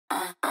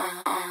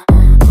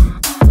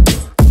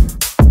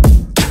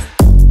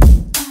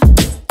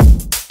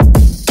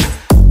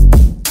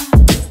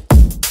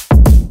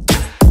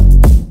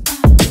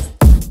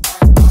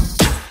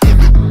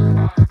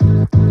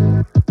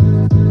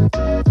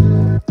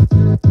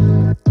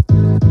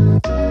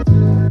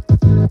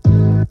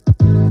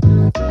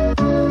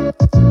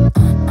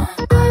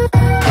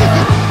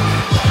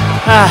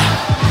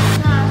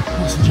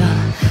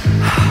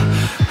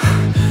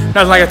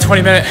Nothing like a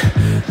 20-minute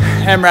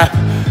MRAP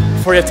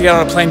before you have to get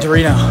on a plane to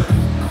Reno.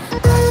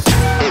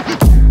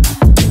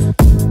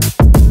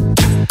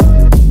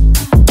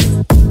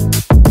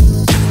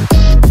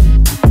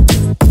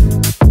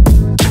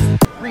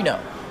 Reno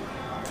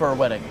for a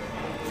wedding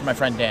for my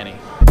friend Danny.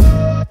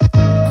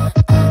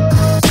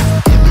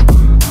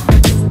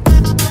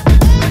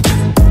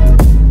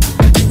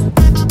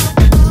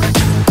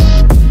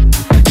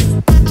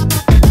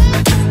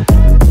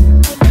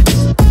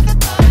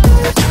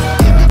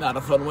 Not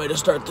a fun way to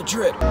start the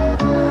trip. I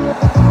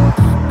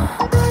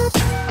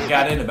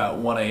got in about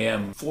 1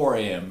 a.m., 4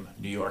 a.m.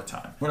 New York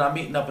time. We're not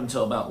meeting up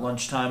until about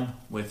lunchtime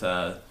with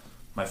my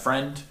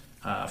friend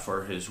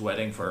for his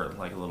wedding for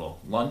like a little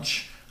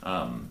lunch.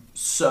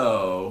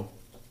 So,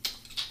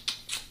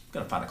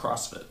 gonna find a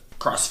CrossFit.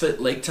 CrossFit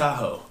Lake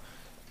Tahoe,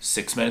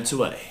 6 minutes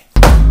away.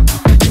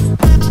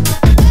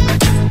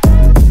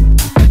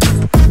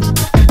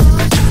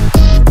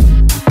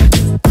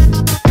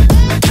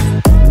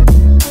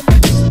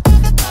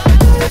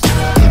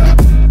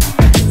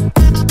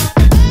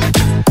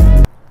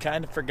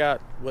 Kind of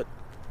forgot what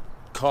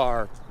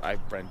car I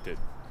rented.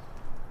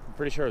 I'm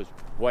pretty sure it was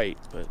white,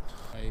 but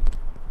white.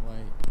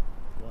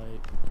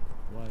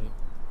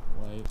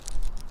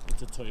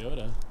 It's a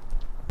Toyota.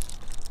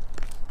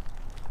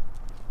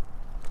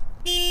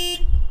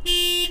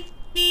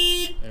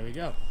 There we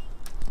go.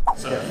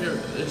 So here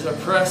is our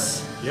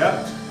press.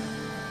 Yep.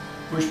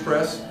 Push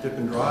press, dip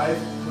and drive.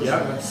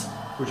 Yep.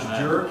 Push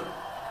jerk,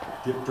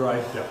 dip,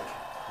 drive, duck.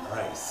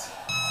 Nice.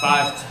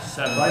 5 to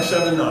 7. 5,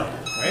 7, 9.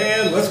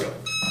 And let's go.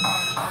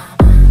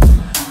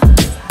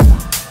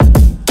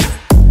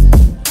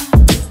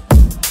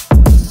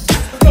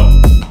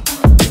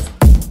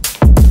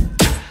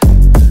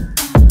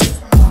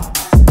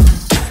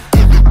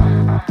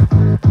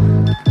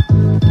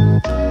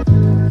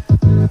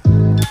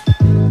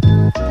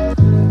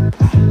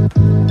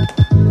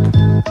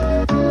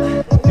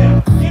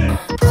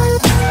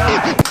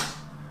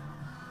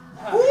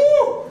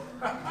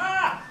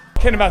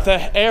 Kidding about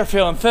the air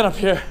feeling thin up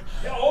here.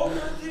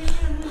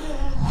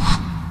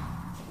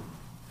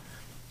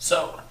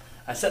 So,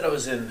 I said I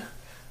was in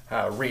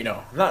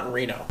Reno. I'm not in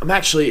Reno. I'm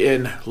actually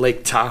in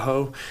Lake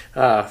Tahoe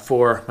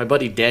for my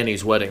buddy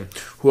Danny's wedding,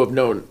 who I've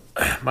known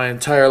my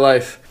entire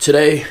life.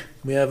 Today,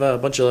 we have a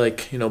bunch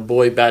of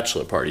boy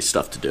bachelor party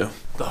stuff to do.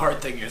 The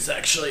hard thing is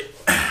actually,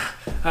 I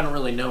don't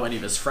really know any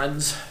of his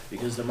friends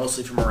because they're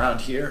mostly from around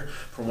here,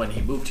 from when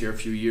he moved here a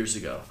few years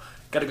ago.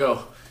 Gotta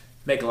go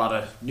make a lot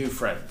of new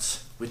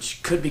friends,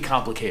 which could be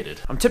complicated.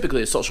 I'm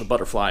typically a social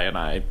butterfly and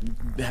I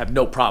have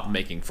no problem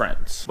making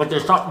friends. But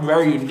there's something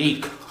very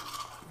unique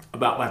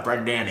about my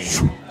friend Danny.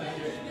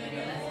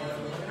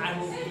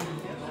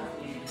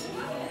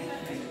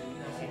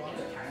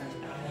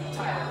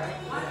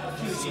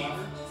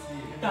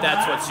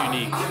 That's what's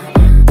unique.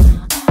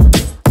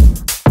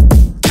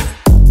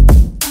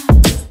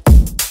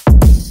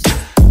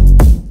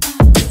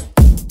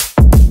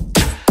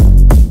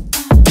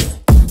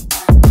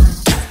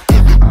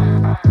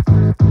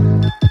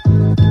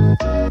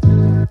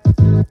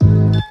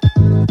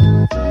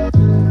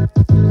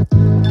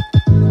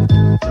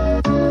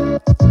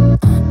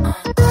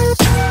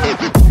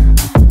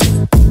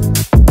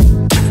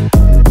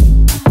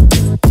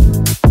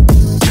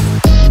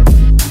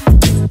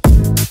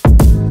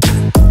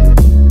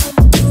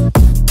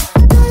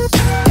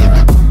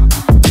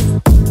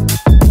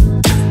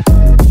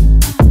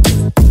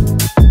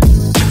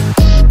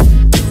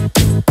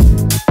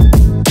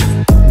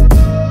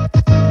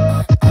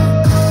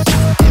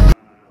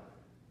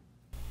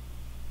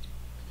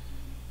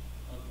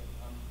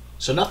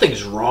 So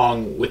nothing's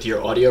wrong with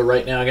your audio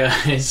right now,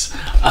 guys.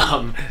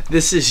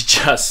 This is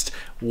just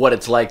what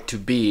it's like to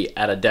be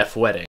at a deaf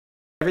wedding.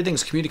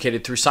 Everything's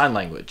communicated through sign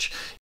language.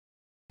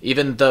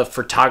 Even the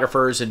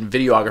photographers and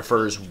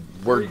videographers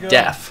were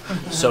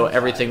deaf, so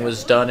everything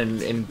was done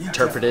and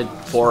interpreted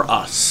for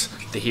us,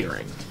 the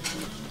hearing.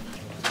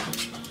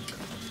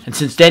 And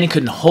since Danny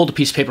couldn't hold a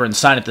piece of paper and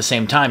sign at the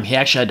same time, he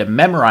actually had to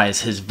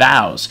memorize his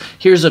vows.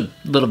 Here's a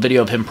little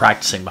video of him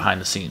practicing behind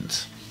the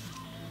scenes.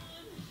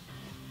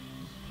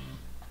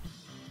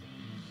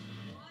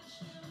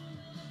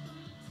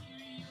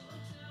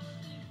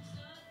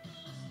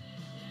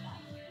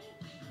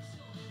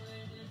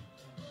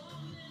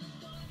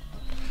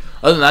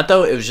 Other than that,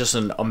 though, it was just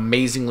an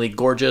amazingly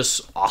gorgeous,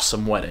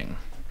 awesome wedding.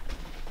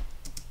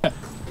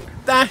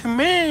 That's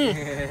me!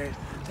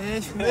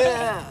 That's me!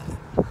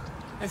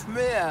 That's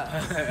me!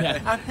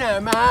 I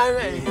can't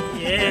marry!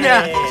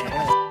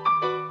 Yeah!